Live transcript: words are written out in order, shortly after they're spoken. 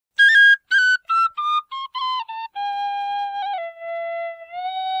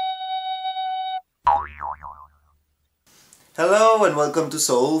Hello and welcome to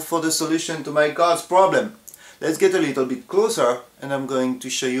Solve for the solution to my cards problem. Let's get a little bit closer and I'm going to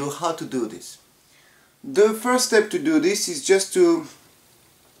show you how to do this. The first step to do this is just to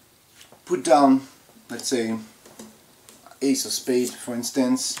put down, let's say, ace of spades for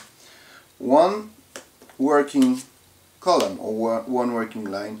instance, one working column or one working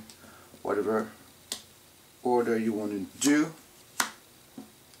line, whatever order you want to do,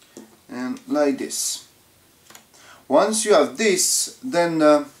 and like this. Once you have this,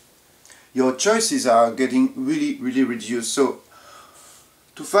 then your choices are getting really reduced. So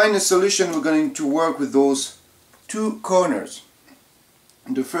to find a solution, we're going to work with those two corners.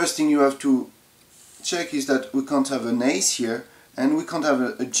 And the first thing you have to check is that we can't have an ace here and we can't have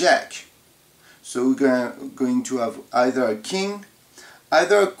a jack. So we're going to have either a king,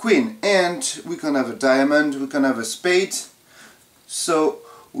 either a queen, and we can have a diamond, we can have a spade. So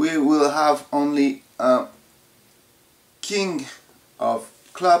we will have only a king of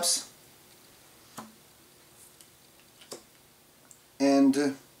clubs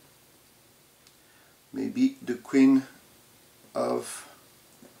and maybe the queen of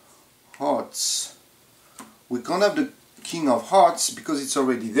hearts. We can't have the king of hearts because it's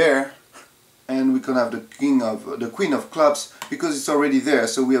already there, and we can have the queen of clubs because it's already there.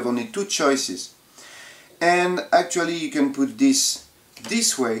 So we have only two choices, and actually you can put this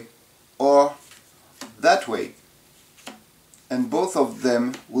way or that way, and both of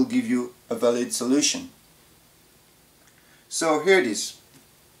them will give you a valid solution. So here it is.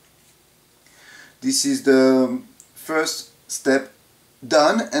 This is the first step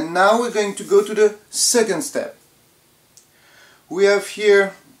done, and now we're going to go to the second step. We have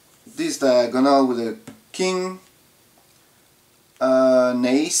here this diagonal with a king, an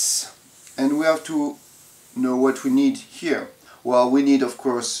ace, and we have to know what we need here. Well, we need of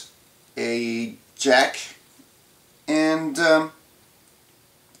course a jack, and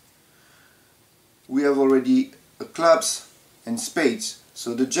we have already clubs and spades.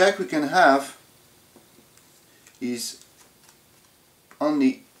 So the jack we can have is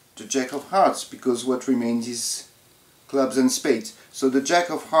only the jack of hearts, because what remains is clubs and spades. So the jack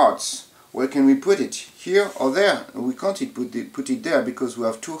of hearts, where can we put it? Here or there? We can't put it there because we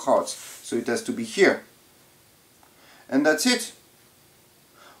have two hearts, so it has to be here. And that's it.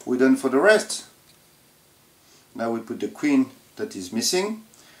 We're done for the rest. Now we put the queen that is missing,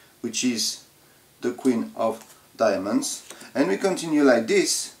 which is the queen of diamonds, and we continue like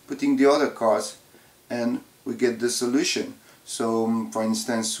this, putting the other cards, and we get the solution. So for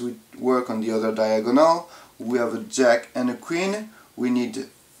instance, we work on the other diagonal. We have a jack and a queen. We need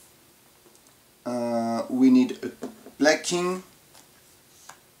a black king,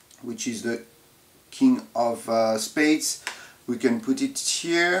 which is the king of spades. We can put it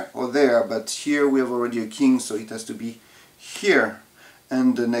here or there, but here we have already a king, so it has to be here.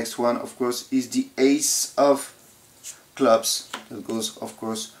 And the next one, of course, is the ace of clubs. That goes, of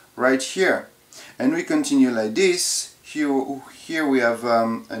course, right here. And we continue like this. Here we have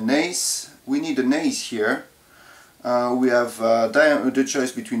an ace. We need an ace here. We have the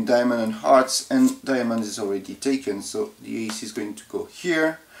choice between diamond and hearts, and diamond is already taken, so the ace is going to go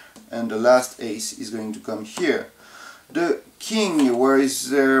here, and the last ace is going to come here. The king, where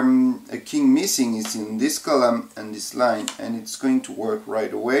is a king missing, is in this column and this line, and it's going to work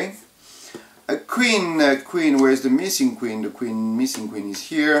right away. A queen, where is the missing queen? The missing queen is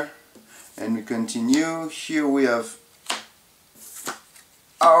here, and we continue. Here we have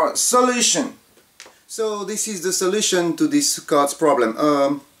our solution. So this is the solution to this cards problem,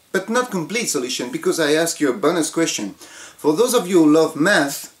 but not complete solution, because I ask you a bonus question. For those of you who love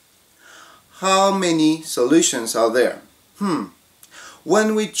math, how many solutions are there?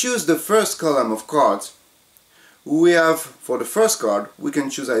 When we choose the first column of cards, we have, for the first card, we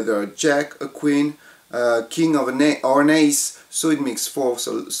can choose either a jack, a queen, a king of or an ace, so it makes four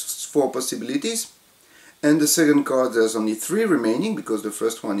possibilities. And the second card, there's only 3 remaining, because the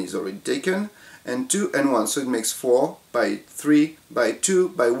first one is already taken, and 2 and 1, so it makes 4 by 3 by 2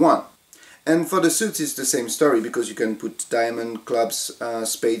 by 1. And for the suits it's the same story, because you can put diamond, clubs,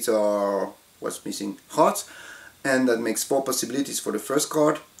 spades, or what's missing, hearts, and that makes 4 possibilities for the first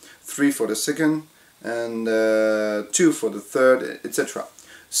card, 3 for the second, and 2 for the third, etc.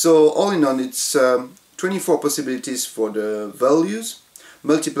 So all in all, it's 24 possibilities for the values,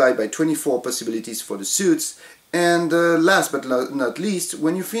 multiplied by 24 possibilities for the suits, and last but not least,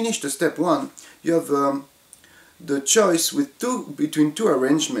 when you finish the step 1, you have the choice with between two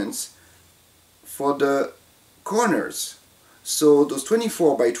arrangements for the corners. So those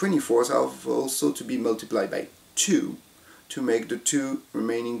 24 by 24s have also to be multiplied by 2 to make the 2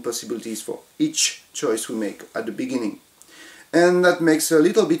 remaining possibilities for each choice we make at the beginning. and that makes a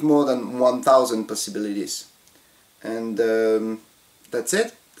little bit more than 1000 possibilities. And that's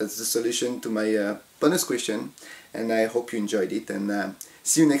it. That's the solution to my bonus question, and I hope you enjoyed it, and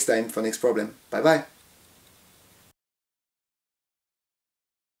see you next time for next problem. Bye bye.